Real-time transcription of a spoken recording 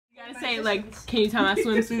Say like, can you tie my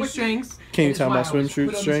swimsuit strings? Can you tie my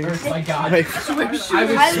swimsuit strings? My God. Wait,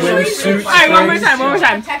 Swimsuit. Alright, one more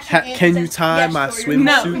time. can you tie my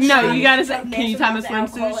swimsuit? No, you gotta say, can you tie my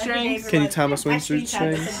swimsuit strings? Can you tie my swimsuit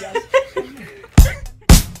strings?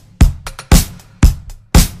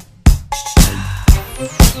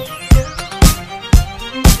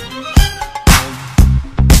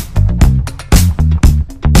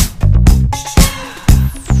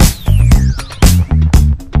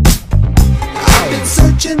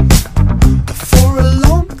 Searching for a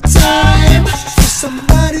long time for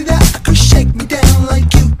somebody that could shake me down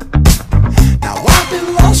like you. Now I've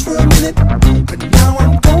been lost for a minute, but now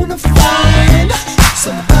I'm gonna find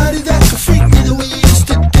somebody that could freak me the way you used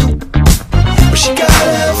to do. But she gotta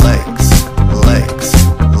have legs, legs,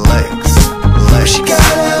 legs, legs. She gotta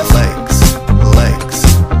have legs, legs,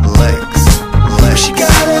 legs, legs. She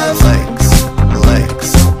gotta have legs,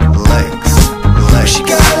 legs, legs, legs. She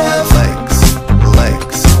gotta have legs.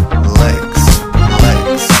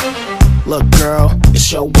 Look, girl,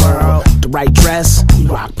 it's your world. The right dress, you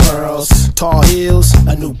rock pearls. Tall heels,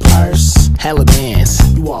 a new purse. Hella bands,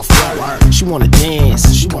 you all flirt. She wanna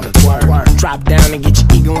dance, she wanna twerk. Drop down and get your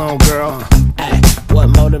eagle on, girl. Ay, what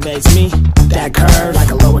motivates me? That curve,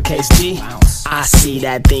 like a lowercase d. I see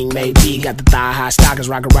that thing, maybe. Got the thigh-high stockings,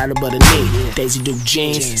 rockin' right above the knee. Daisy Duke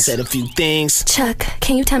jeans, said a few things. Chuck,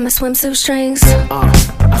 can you tie my swimsuit strings?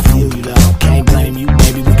 I feel you though, can't blame you.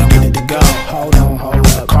 Maybe we can get it to go. Hold on, hold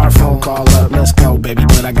up. Car phone call up, let's go, baby.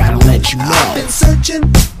 But I gotta let you know, I've been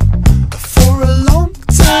searching for a long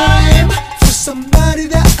time for somebody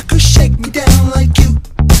that could shake me down like you.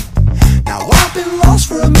 Now I've been lost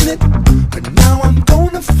for a minute, but now I'm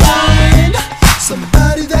gonna find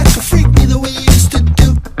somebody that could freak me the way you used to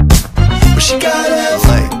do. But she gotta have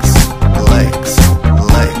legs, legs,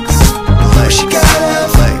 legs, legs. She gotta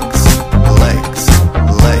have legs, legs,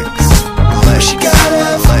 legs, legs. She gotta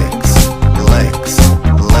have legs, legs,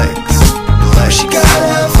 legs, legs. She gotta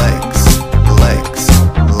have legs, legs,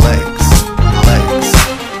 legs, legs.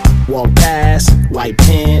 Walk past, white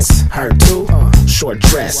pants, her too. Short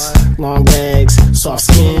dress, long legs, soft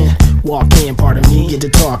skin. Walk in, pardon me, get to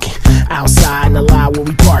talking. Outside in the lot where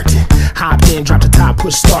we parked it. Hopped in, dropped the top,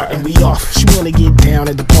 push start, and we off. She wanna get down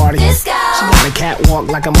at the party. Disco. She got a catwalk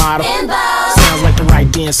like a model. Sounds like the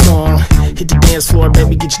right dance song. Hit the dance floor,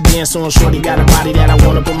 baby, get your dance on. Shorty got a body that I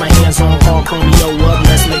wanna put my hands on. Call Chromeo up,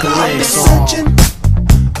 let's make a leg song. Searching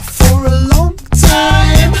for a long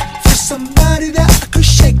time for somebody that could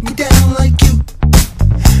shake me down like you.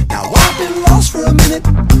 Now I've been lost for a minute,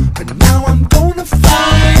 but now I'm gonna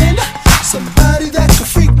find somebody that could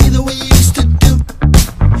freak me the way you used to do.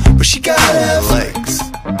 But she gotta have legs,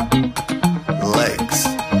 legs.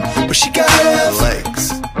 But she gotta have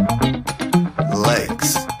legs,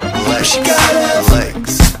 legs, legs. She gotta have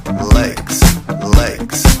legs, legs,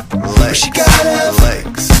 legs, legs. She gotta have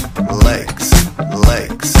legs, legs,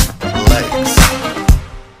 legs, legs.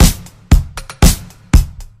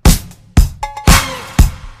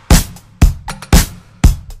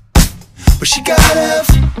 But she gotta have,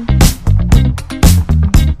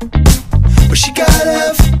 but she gotta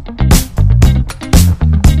have,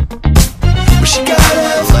 but she gotta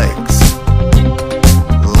have legs,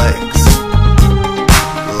 legs,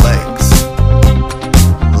 legs,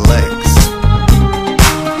 legs. Legs,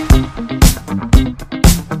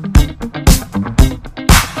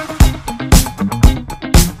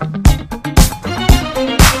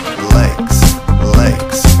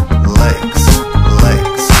 legs, legs,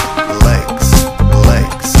 legs, legs,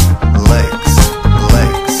 legs, legs,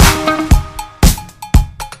 legs.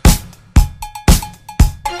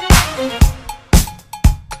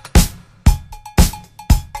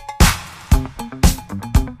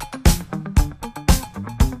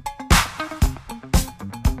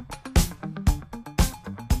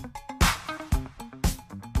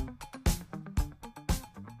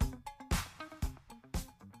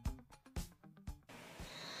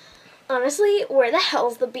 Honestly, where the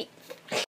hell's the beef?